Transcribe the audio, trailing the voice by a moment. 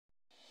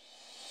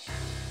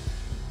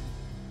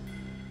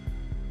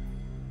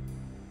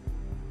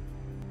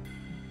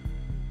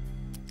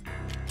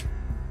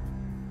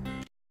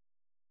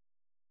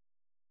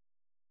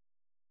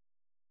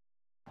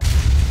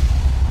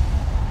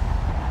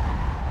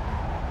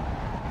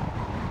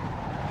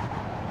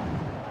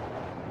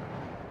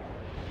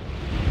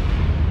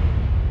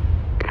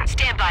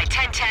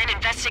1010,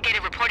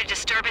 investigated reported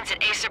disturbance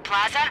at Acer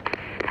Plaza.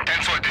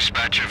 10-4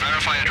 dispatcher,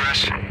 verify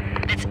address.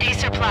 It's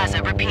Acer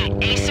Plaza,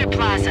 repeat, Acer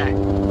Plaza.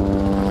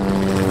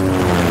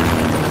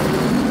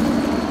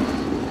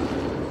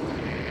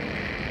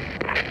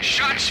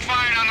 Shots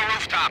fired on the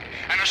rooftop.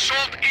 An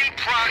assault in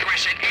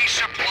progress at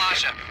Acer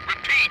Plaza.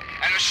 Repeat,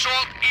 an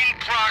assault in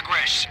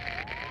progress.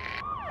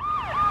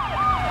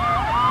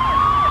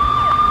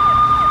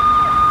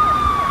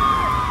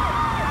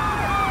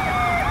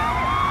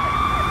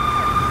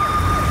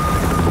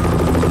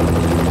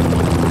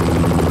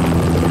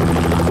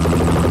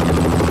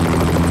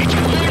 It's a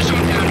war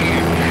zone down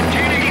here.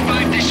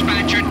 1085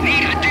 dispatcher,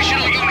 need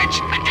additional units.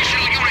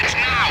 Additional units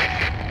now.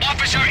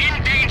 Officer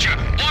in danger.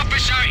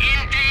 Officer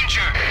in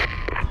danger.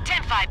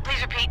 10-5,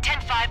 please repeat,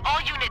 10-5,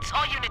 all units,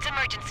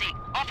 emergency.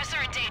 Officer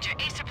in danger,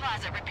 Acer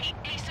Plaza, repeat,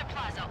 Acer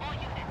Plaza, all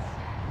units.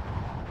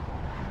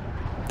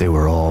 They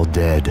were all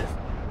dead.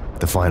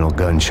 The final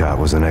gunshot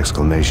was an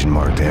exclamation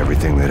mark to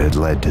everything that had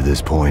led to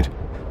this point.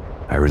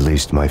 I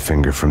released my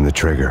finger from the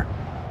trigger,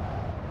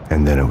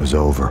 and then it was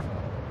over.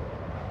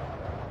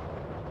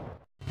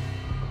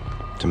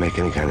 To make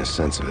any kind of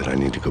sense of it, I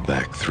need to go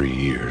back 3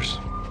 years.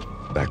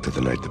 Back to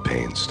the night the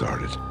pain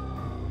started.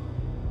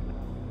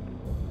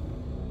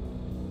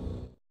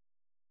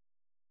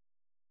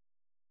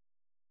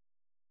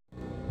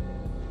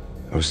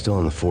 I was still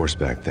on the force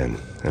back then.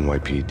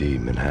 NYPD,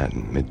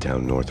 Manhattan,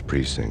 Midtown North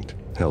Precinct,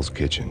 Hell's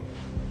Kitchen.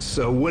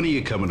 So when are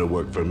you coming to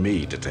work for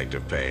me,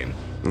 Detective Payne?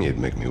 You'd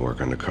make me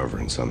work undercover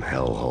in some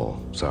hellhole.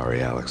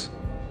 Sorry, Alex.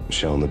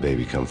 Michelle and the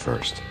baby come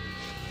first.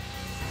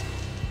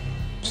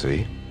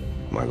 See?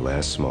 My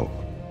last smoke.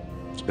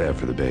 It's bad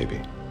for the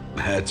baby.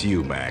 That's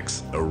you,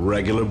 Max. A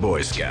regular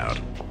Boy Scout.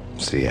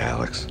 See,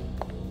 Alex.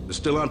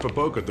 Still on for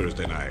poker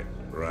Thursday night,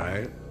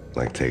 right?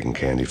 Like taking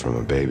candy from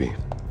a baby.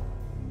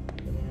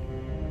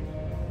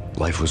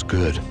 Life was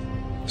good.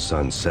 The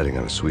sun setting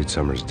on a sweet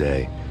summer's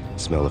day. The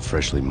smell of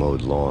freshly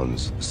mowed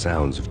lawns. The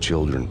sounds of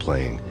children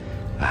playing.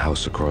 A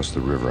house across the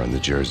river on the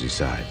Jersey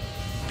side.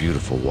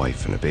 Beautiful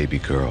wife and a baby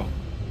girl.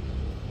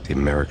 The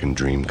American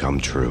dream come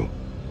true.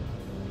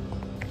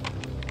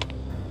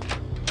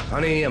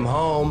 Honey, I'm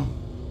home.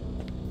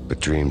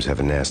 But dreams have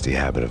a nasty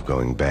habit of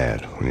going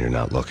bad when you're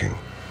not looking.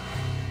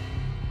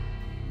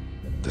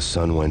 The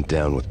sun went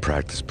down with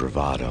practiced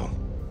bravado.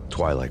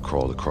 Twilight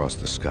crawled across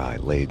the sky,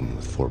 laden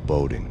with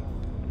foreboding.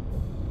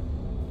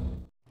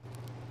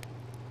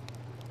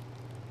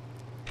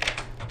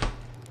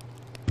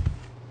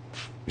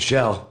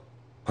 Michelle,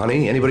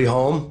 honey, anybody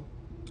home?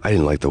 I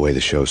didn't like the way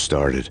the show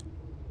started,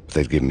 but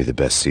they'd given me the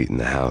best seat in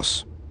the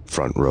house,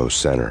 front row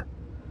center.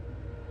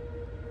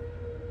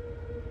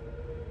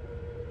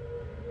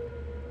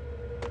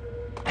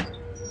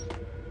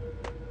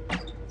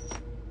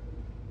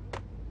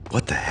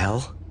 What the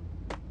hell?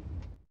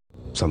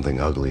 Something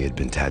ugly had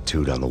been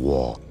tattooed on the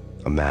wall,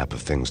 a map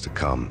of things to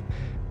come.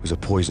 It was a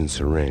poison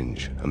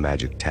syringe, a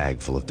magic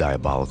tag full of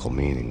diabolical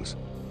meanings.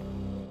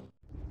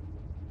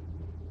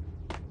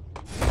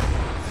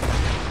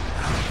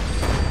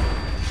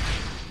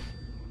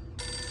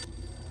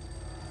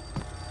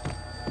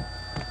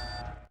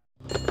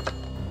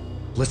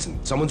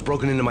 Listen, someone's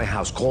broken into my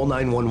house. Call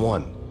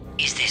 911.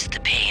 Is this the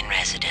Payne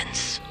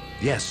residence?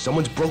 Yes,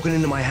 someone's broken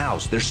into my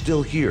house. They're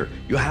still here.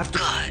 You have to...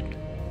 Good.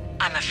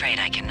 I'm afraid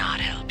I cannot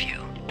help you.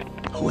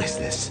 Who is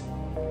this?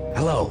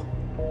 Hello?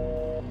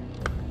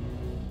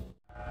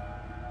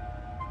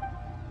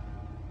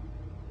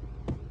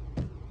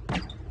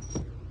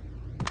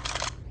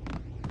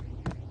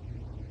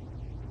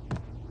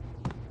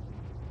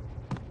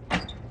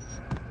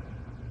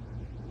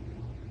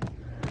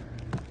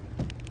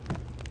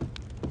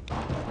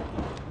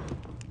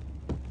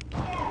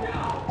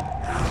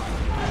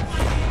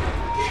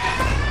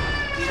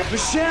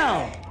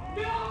 Michelle!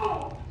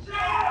 No!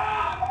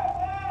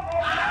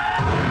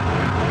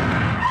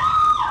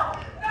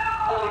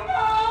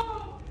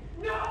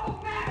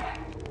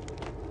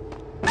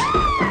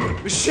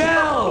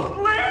 Michelle!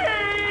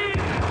 Please!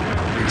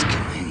 It's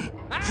coming.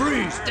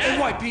 Freeze!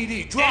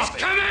 NYPD, drop it!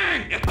 It's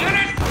coming! You did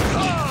it!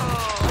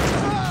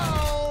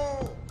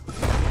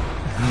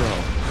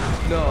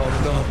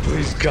 No,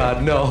 please,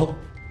 God, no.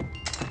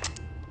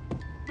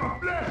 The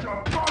flesh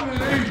of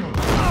fallen angels!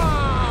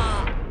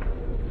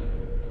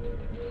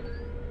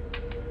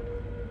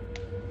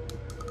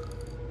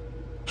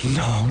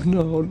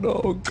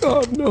 No,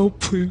 God, no,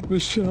 please,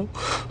 Michelle.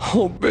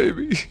 Oh,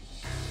 baby.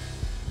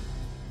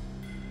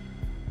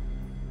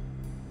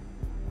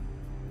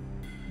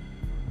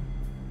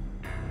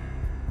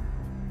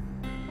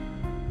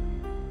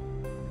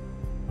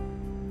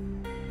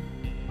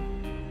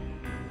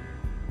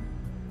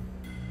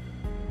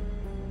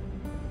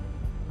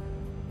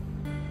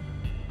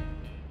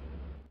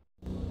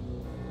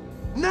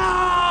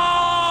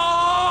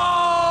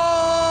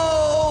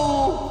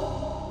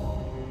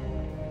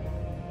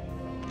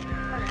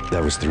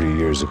 That was 3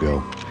 years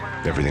ago.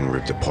 Everything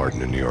ripped apart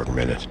in a New York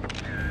minute.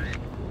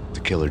 The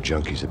killer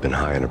junkies had been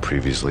high on a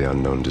previously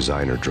unknown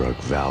designer drug,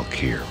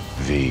 Valkyr,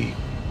 V.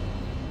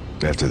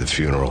 After the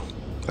funeral,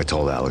 I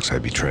told Alex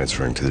I'd be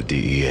transferring to the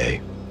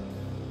DEA.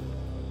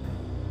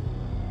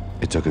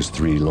 It took us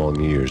 3 long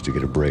years to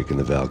get a break in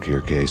the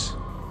Valkyr case.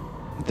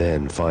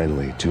 Then,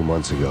 finally, 2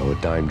 months ago, a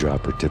dime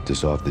dropper tipped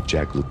us off that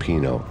Jack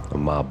Lupino, a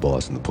mob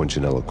boss in the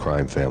Punchinello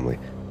crime family,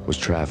 was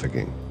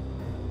trafficking.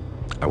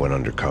 I went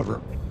undercover,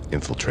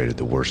 infiltrated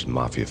the worst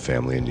mafia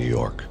family in New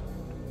York.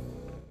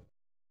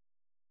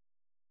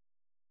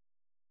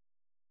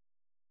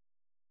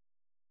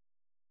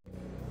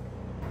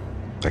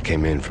 I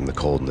came in from the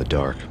cold and the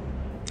dark.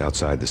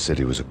 Outside the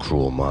city was a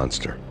cruel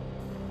monster.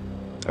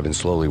 I've been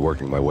slowly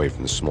working my way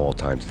from the small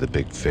time to the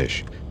big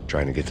fish,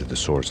 trying to get to the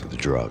source of the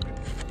drug.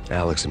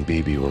 Alex and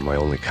BB were my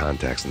only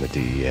contacts in the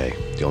DEA,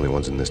 the only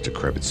ones in this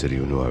decrepit city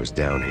who knew I was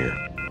down here.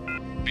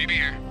 BB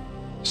here.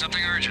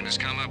 Something urgent has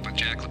come up with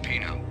Jack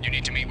Lupino. You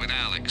need to meet with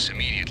Alex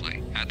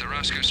immediately at the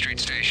Roscoe Street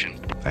station.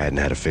 I hadn't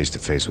had a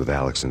face-to-face with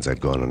Alex since I'd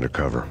gone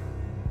undercover.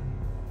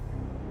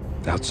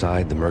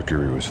 Outside, the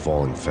mercury was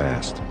falling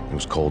fast. It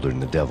was colder than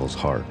the devil's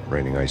heart,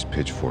 raining ice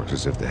pitchforks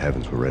as if the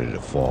heavens were ready to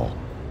fall.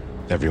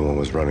 Everyone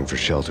was running for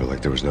shelter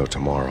like there was no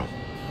tomorrow.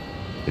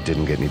 It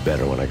didn't get any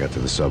better when I got to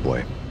the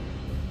subway.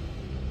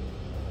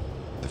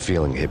 The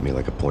feeling hit me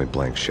like a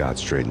point-blank shot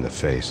straight in the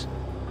face.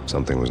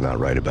 Something was not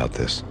right about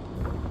this.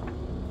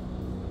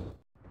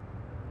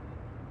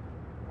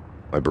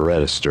 My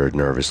Beretta stirred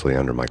nervously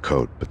under my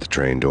coat, but the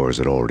train doors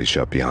had already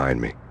shut behind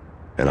me,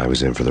 and I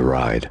was in for the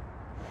ride.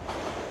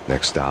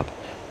 Next stop,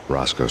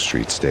 Roscoe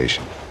Street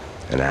Station,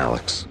 and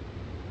Alex.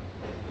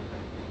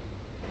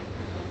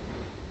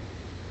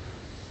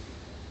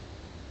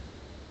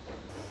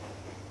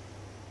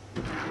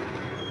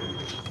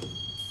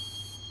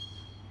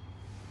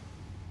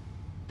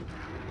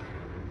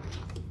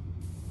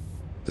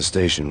 The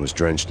station was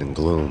drenched in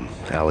gloom.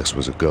 Alex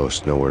was a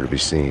ghost, nowhere to be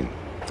seen.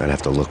 I'd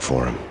have to look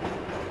for him.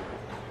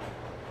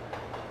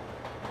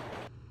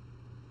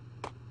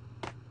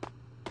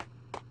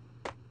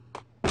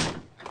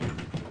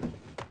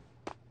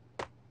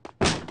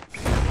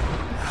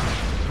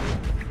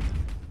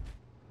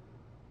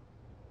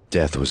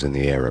 Death was in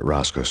the air at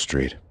Roscoe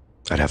Street.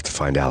 I'd have to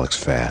find Alex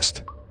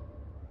fast.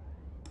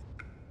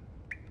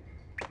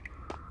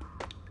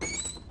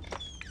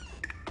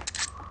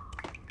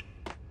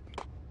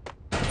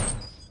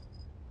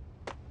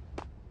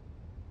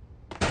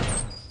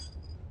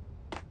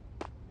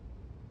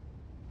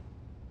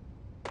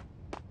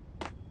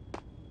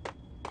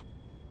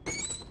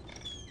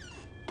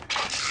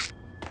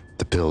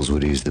 The pills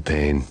would ease the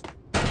pain.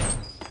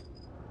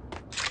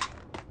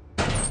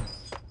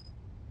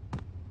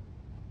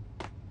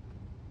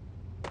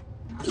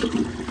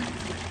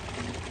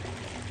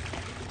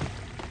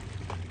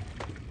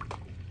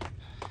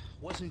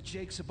 Wasn't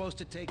Jake supposed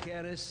to take care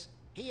of this?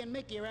 He and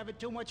Mickey are having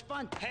too much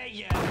fun. Hey,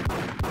 yeah!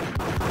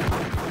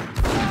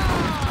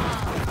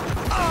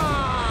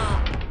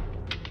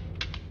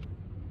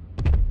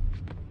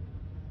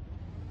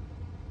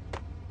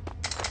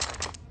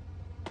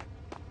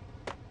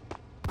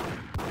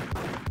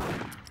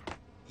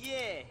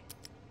 Yeah,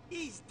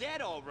 he's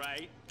dead, all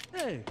right.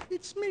 Hey,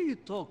 it's me you're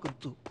talking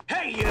to.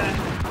 Hey,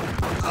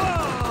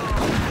 oh!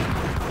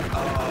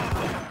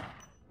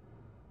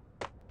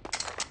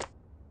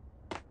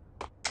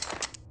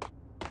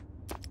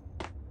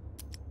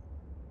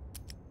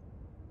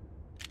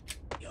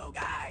 Yo,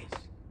 guys.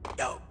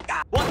 Yo,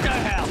 guys. What the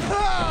hell?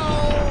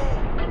 Oh!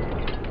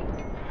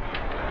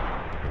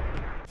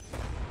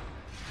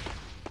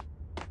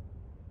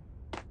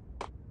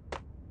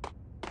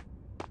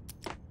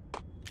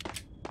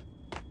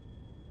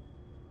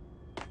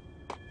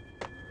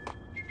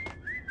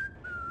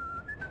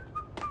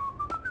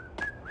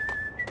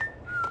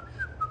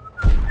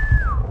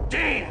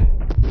 Damn!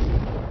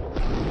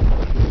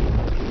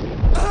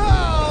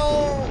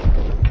 Oh!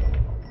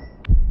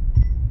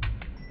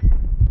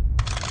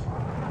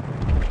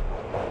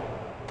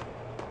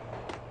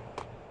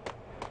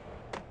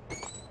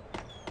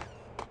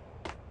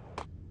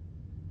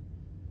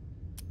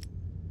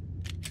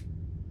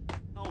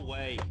 No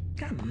way.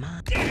 Come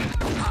on. Damn!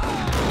 Oh!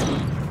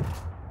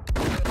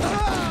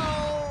 Oh!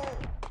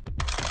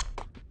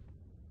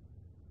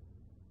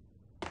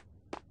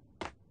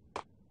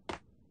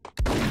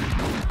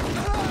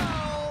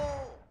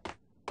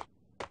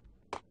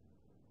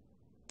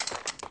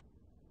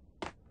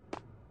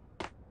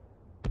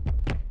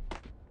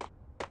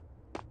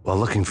 While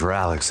looking for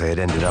Alex, I had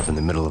ended up in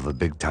the middle of a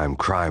big-time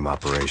crime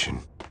operation.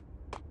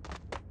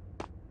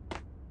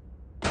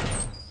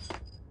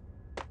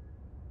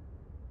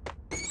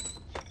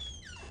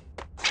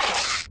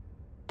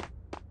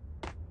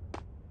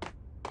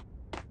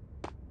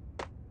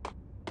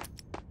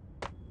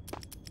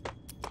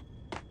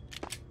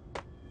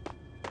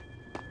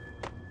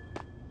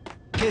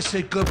 Kiss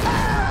it good.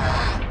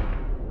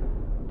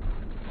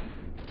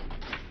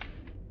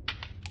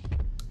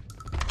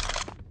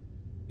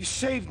 You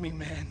saved me,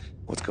 man.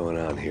 What's going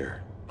on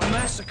here? A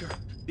massacre.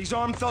 These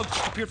armed thugs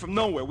just appeared from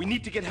nowhere. We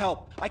need to get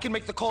help. I can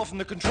make the call from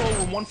the control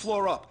room 1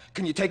 floor up.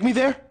 Can you take me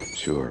there?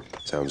 Sure,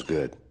 sounds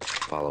good.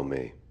 Follow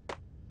me.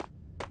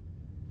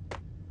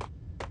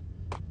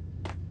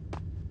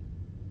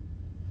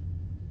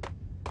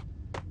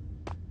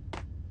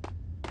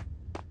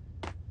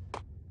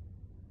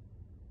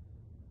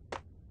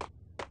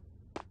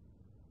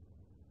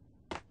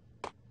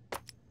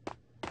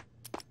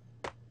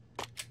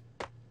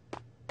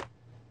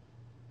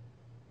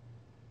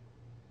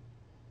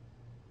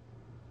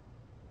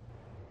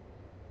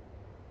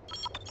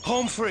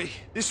 Home free.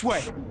 This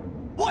way.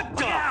 What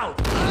the? Out!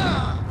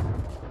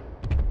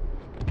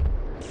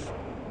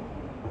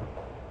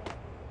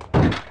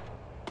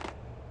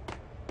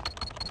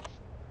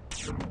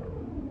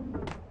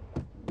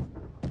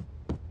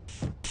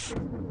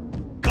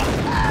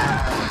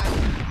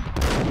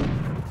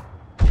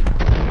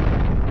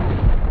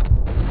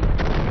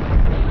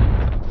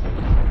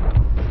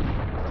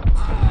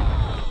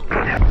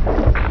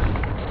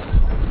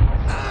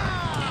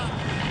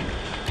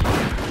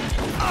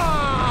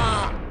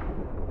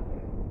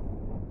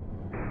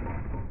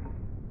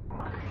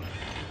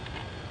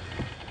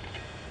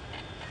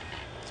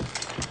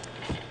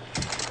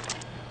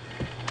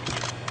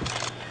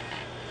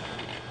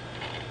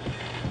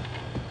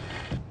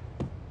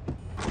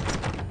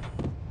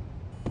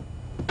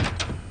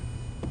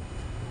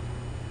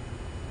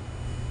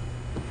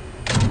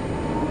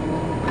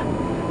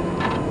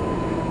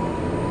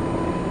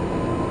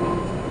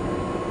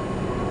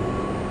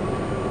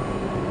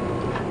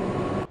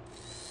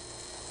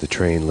 The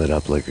train lit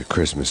up like a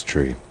Christmas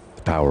tree.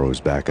 The power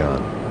was back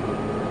on.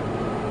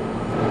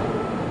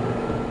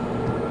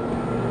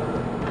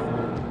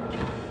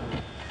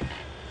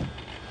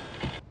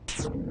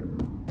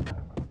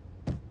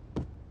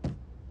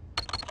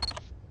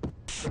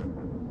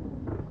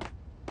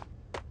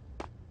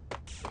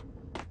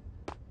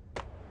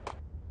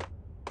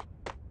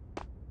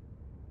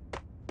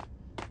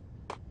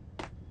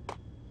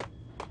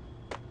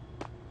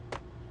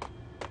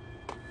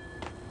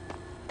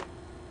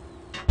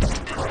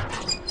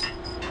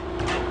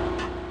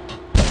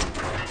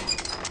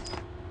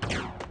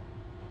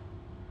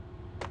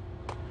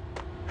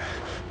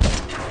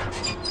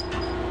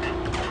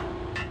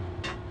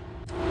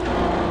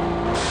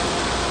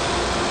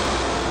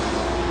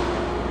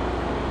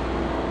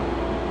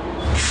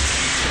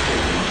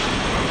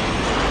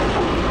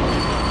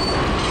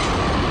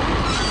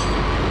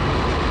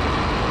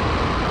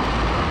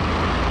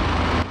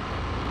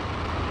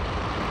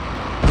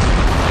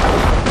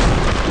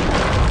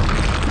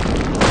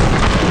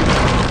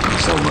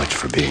 So much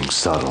for being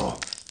subtle.